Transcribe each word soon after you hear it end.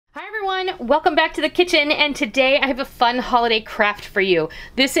everyone, welcome back to the kitchen, and today I have a fun holiday craft for you.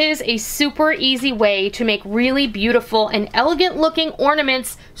 This is a super easy way to make really beautiful and elegant looking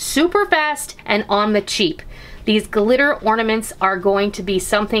ornaments super fast and on the cheap. These glitter ornaments are going to be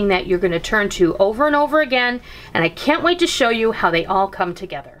something that you're going to turn to over and over again, and I can't wait to show you how they all come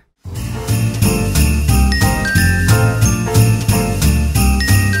together.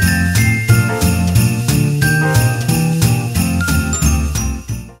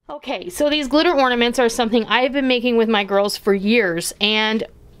 Okay, so these glitter ornaments are something I've been making with my girls for years, and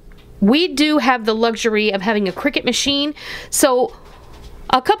we do have the luxury of having a Cricut machine. So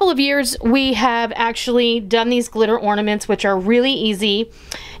a couple of years we have actually done these glitter ornaments, which are really easy,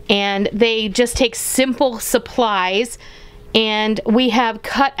 and they just take simple supplies, and we have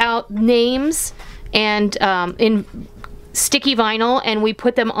cut out names and in sticky vinyl, and we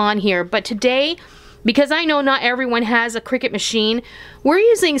put them on here. But today, because I know not everyone has a Cricut machine, we're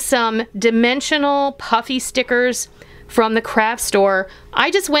using some dimensional puffy stickers from the craft store. I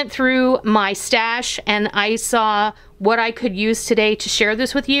just went through my stash and I saw what I could use today to share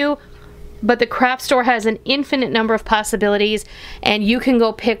this with you. But the craft store has an infinite number of possibilities, and you can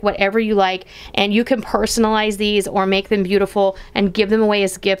go pick whatever you like, and you can personalize these or make them beautiful and give them away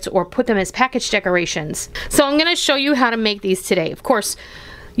as gifts or put them as package decorations. So I'm going to show you how to make these today. Of course,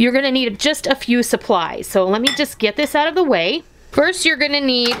 you're going to need just a few supplies. So let me just get this out of the way. First, you're going to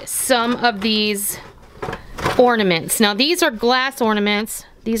need some of these ornaments. Now, these are glass ornaments.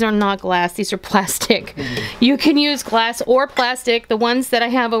 These are not glass, these are plastic. You can use glass or plastic. The ones that I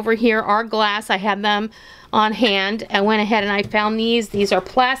have over here are glass. I have them on hand. I went ahead and I found these. These are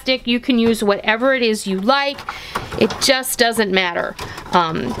plastic. You can use whatever it is you like. It just doesn't matter.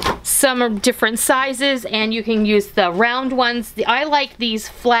 Some are different sizes, and you can use the round ones. I like these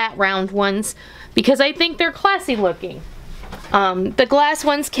flat round ones because I think they're classy looking. The glass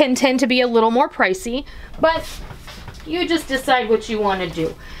ones can tend to be a little more pricey, but you just decide what you want to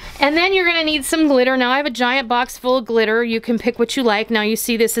do. And then you're going to need some glitter. Now I have a giant box full of glitter. You can pick what you like. Now you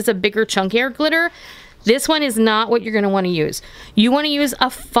see this is a bigger, chunkier glitter. This one is not what you're going to want to use. You want to use a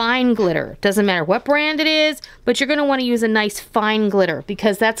fine glitter. Doesn't matter what brand it is, but you're going to want to use a nice fine glitter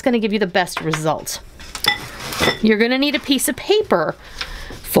because that's going to give you the best result. You're going to need a piece of paper.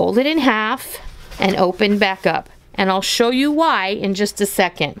 Fold it in half and open back up. And I'll show you why in just a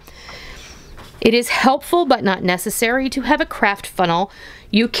second. It is helpful but not necessary to have a craft funnel.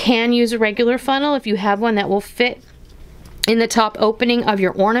 You can use a regular funnel if you have one that will fit in the top opening of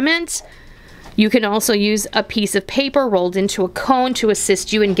your ornament. You can also use a piece of paper rolled into a cone to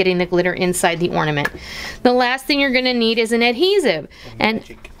assist you in getting the glitter inside the ornament. The last thing you're going to need is an adhesive,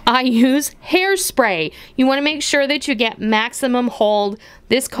 and I use hairspray. You want to make sure that you get maximum hold.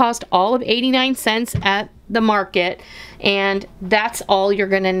 This cost all of 89 cents at the market, and that's all you're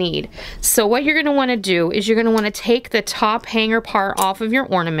going to need. So what you're going to want to do is you're going to want to take the top hanger part off of your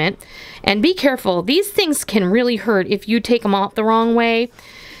ornament, and be careful. These things can really hurt if you take them off the wrong way.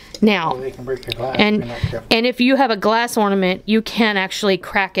 Now, they can break your glass and if you have a glass ornament, you can actually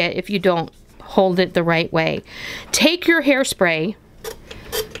crack it if you don't hold it the right way. Take your hairspray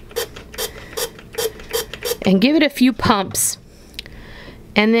and give it a few pumps,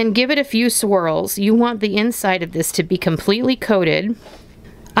 and then give it a few swirls. You want the inside of this to be completely coated.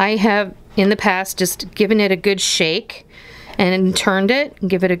 I have in the past just given it a good shake and turned it.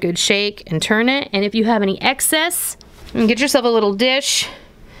 Give it a good shake and turn it. And if you have any excess, get yourself a little dish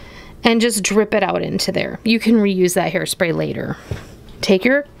and just drip it out into there. You can reuse that hairspray later. Take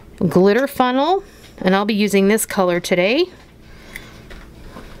your glitter funnel, and I'll be using this color today.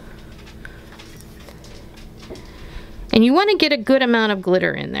 And you want to get a good amount of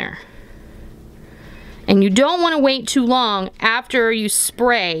glitter in there. And you don't want to wait too long after you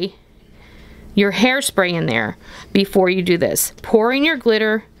spray your hairspray in there before you do this. Pour in your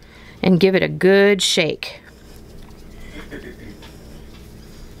glitter and give it a good shake.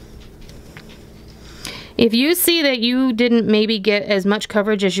 If you see that you didn't maybe get as much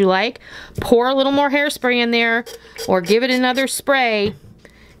coverage as you like, pour a little more hairspray in there, or give it another spray,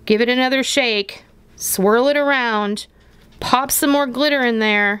 give it another shake, swirl it around, pop some more glitter in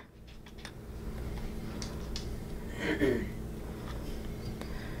there,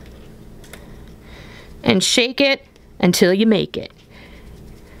 and shake it until you make it.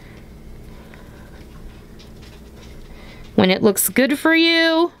 When it looks good for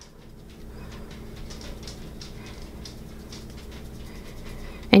you,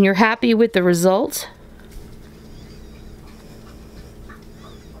 and you're happy with the result,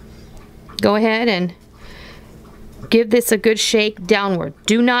 go ahead and give this a good shake downward.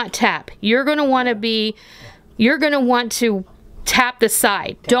 Do not tap. You're going to want to tap the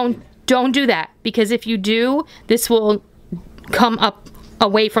side. Don't Don't do that, because if you do, this will come up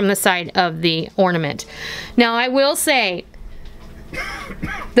away from the side of the ornament. Now I will say,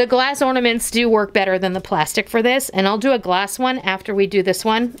 the glass ornaments do work better than the plastic for this, and I'll do a glass one after we do this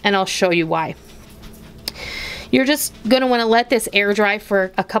one, and I'll show you why. You're just going to want to let this air dry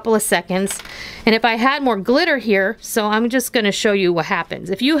for a couple of seconds. And if I had more glitter here, so I'm just going to show you what happens.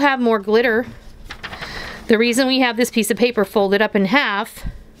 If you have more glitter, the reason we have this piece of paper folded up in half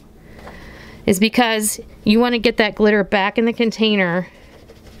is because you want to get that glitter back in the container.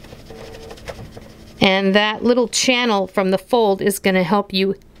 And that little channel from the fold is going to help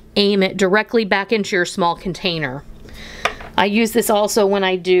you aim it directly back into your small container. I use this also when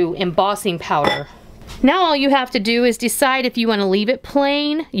I do embossing powder. Now all you have to do is decide if you want to leave it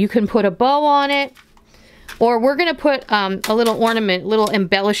plain. You can put a bow on it, or we're going to put a little ornament, little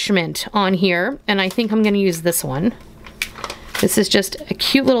embellishment on here, and I think I'm going to use this one. This is just a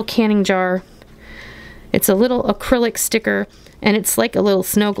cute little canning jar. It's a little acrylic sticker, and it's like a little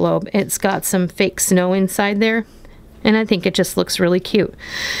snow globe. It's got some fake snow inside there, and I think it just looks really cute.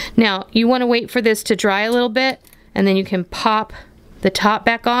 Now, you want to wait for this to dry a little bit, and then you can pop the top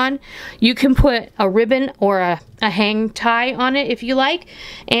back on. You can put a ribbon or a hang tie on it if you like,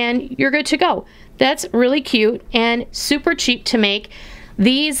 and you're good to go. That's really cute and super cheap to make.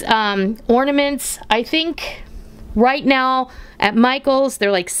 These ornaments, I think right now at Michael's,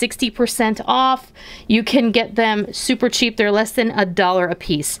 they're like 60% off. You can get them super cheap. They're less than $1 a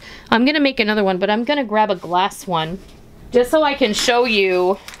piece. I'm gonna make another one, but I'm gonna grab a glass one just so I can show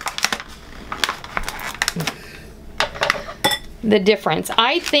you the difference.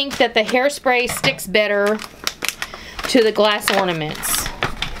 I think that the hairspray sticks better to the glass ornaments.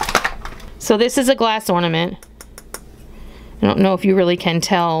 So this is a glass ornament. I don't know if you really can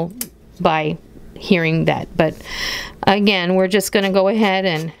tell by hearing that, but again, we're just going to go ahead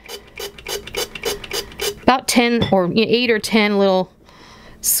and about 10 or 8 or 10 little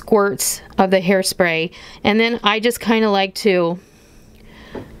squirts of the hairspray, and then I just kind of like to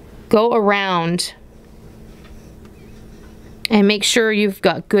go around and make sure you've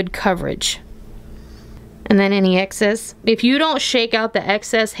got good coverage. And then any excess, if you don't shake out the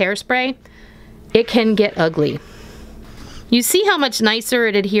excess hairspray, it can get ugly. You see how much nicer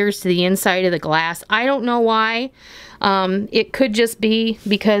it adheres to the inside of the glass? I don't know why. It could just be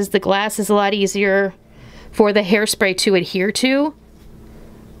because the glass is a lot easier for the hairspray to adhere to.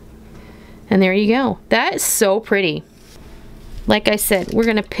 And there you go. That is so pretty. Like I said, we're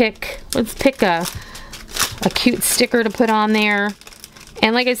gonna let's pick a cute sticker to put on there.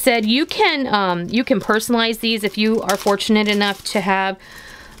 And like I said, you can personalize these if you are fortunate enough to have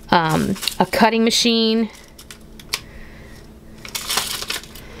a cutting machine.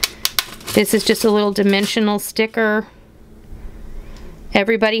 This is just a little dimensional sticker.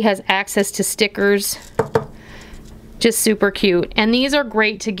 Everybody has access to stickers. Just super cute. And these are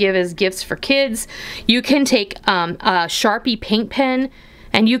great to give as gifts for kids. You can take a Sharpie paint pen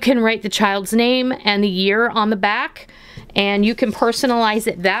and you can write the child's name and the year on the back, and you can personalize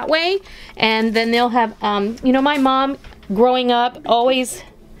it that way. And then they'll have, you know, my mom growing up always,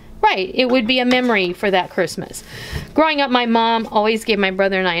 right, it would be a memory for that Christmas. Growing up, my mom always gave my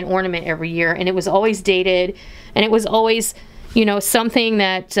brother and I an ornament every year, and it was always dated, and it was always, you know, something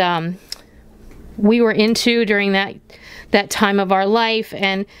that we were into during that time of our life.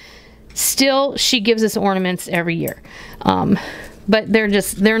 And still, she gives us ornaments every year. But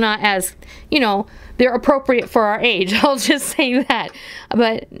they're not as, you know, they're appropriate for our age. I'll just say that.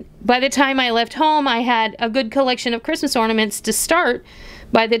 But by the time I left home, I had a good collection of Christmas ornaments to start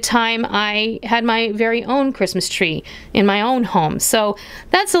by the time I had my very own Christmas tree in my own home. So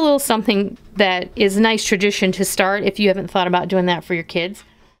that's a little something that is a nice tradition to start if you haven't thought about doing that for your kids.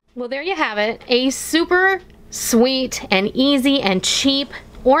 Well, there you have it. A super sweet and easy and cheap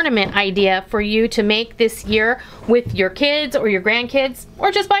ornament idea for you to make this year with your kids or your grandkids,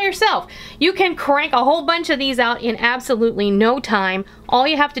 or just by yourself. You can crank a whole bunch of these out in absolutely no time. All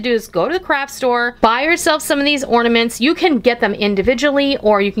you have to do is go to the craft store, buy yourself some of these ornaments. You can get them individually,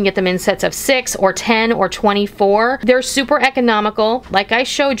 or you can get them in sets of 6 or 10 or 24. They're super economical. Like I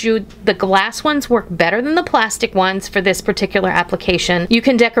showed you, the glass ones work better than the plastic ones for this particular application. You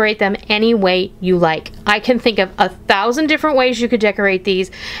can decorate them any way you like. I can think of 1,000 different ways you could decorate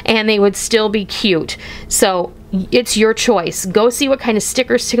these and they would still be cute. So it's your choice. Go see what kind of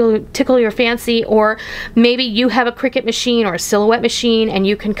stickers tickle your fancy, or maybe you have a Cricut machine or a Silhouette machine and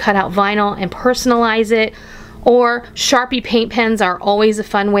you can cut out vinyl and personalize it. or Sharpie paint pens are always a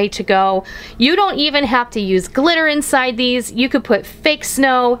fun way to go. You don't even have to use glitter inside these. You could put fake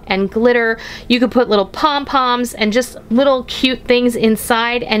snow and glitter. You could put little pom-poms and just little cute things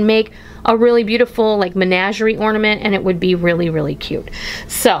inside and make a really beautiful like menagerie ornament, and it would be really, really cute.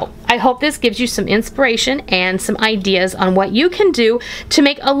 So I hope this gives you some inspiration and some ideas on what you can do to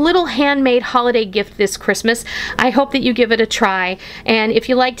make a little handmade holiday gift this Christmas. I hope that you give it a try, and if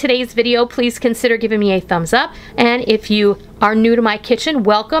you like today's video, please consider giving me a thumbs up. And if you are new to my kitchen,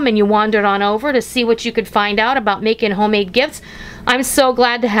 welcome, and you wandered on over to see what you could find out about making homemade gifts, I'm so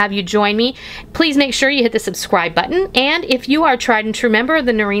glad to have you join me. Please make sure you hit the subscribe button, and if you are a tried and true member of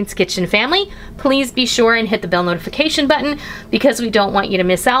the Noreen's Kitchen family, please be sure and hit the bell notification button, because we don't want you to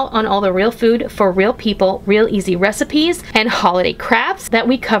miss out on all the real food for real people, real easy recipes, and holiday crafts that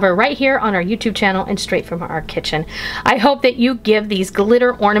we cover right here on our YouTube channel and straight from our kitchen. I hope that you give these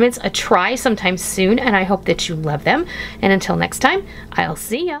glitter ornaments a try sometime soon, and I hope that you love them. And until next time, I'll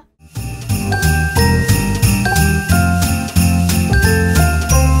see ya.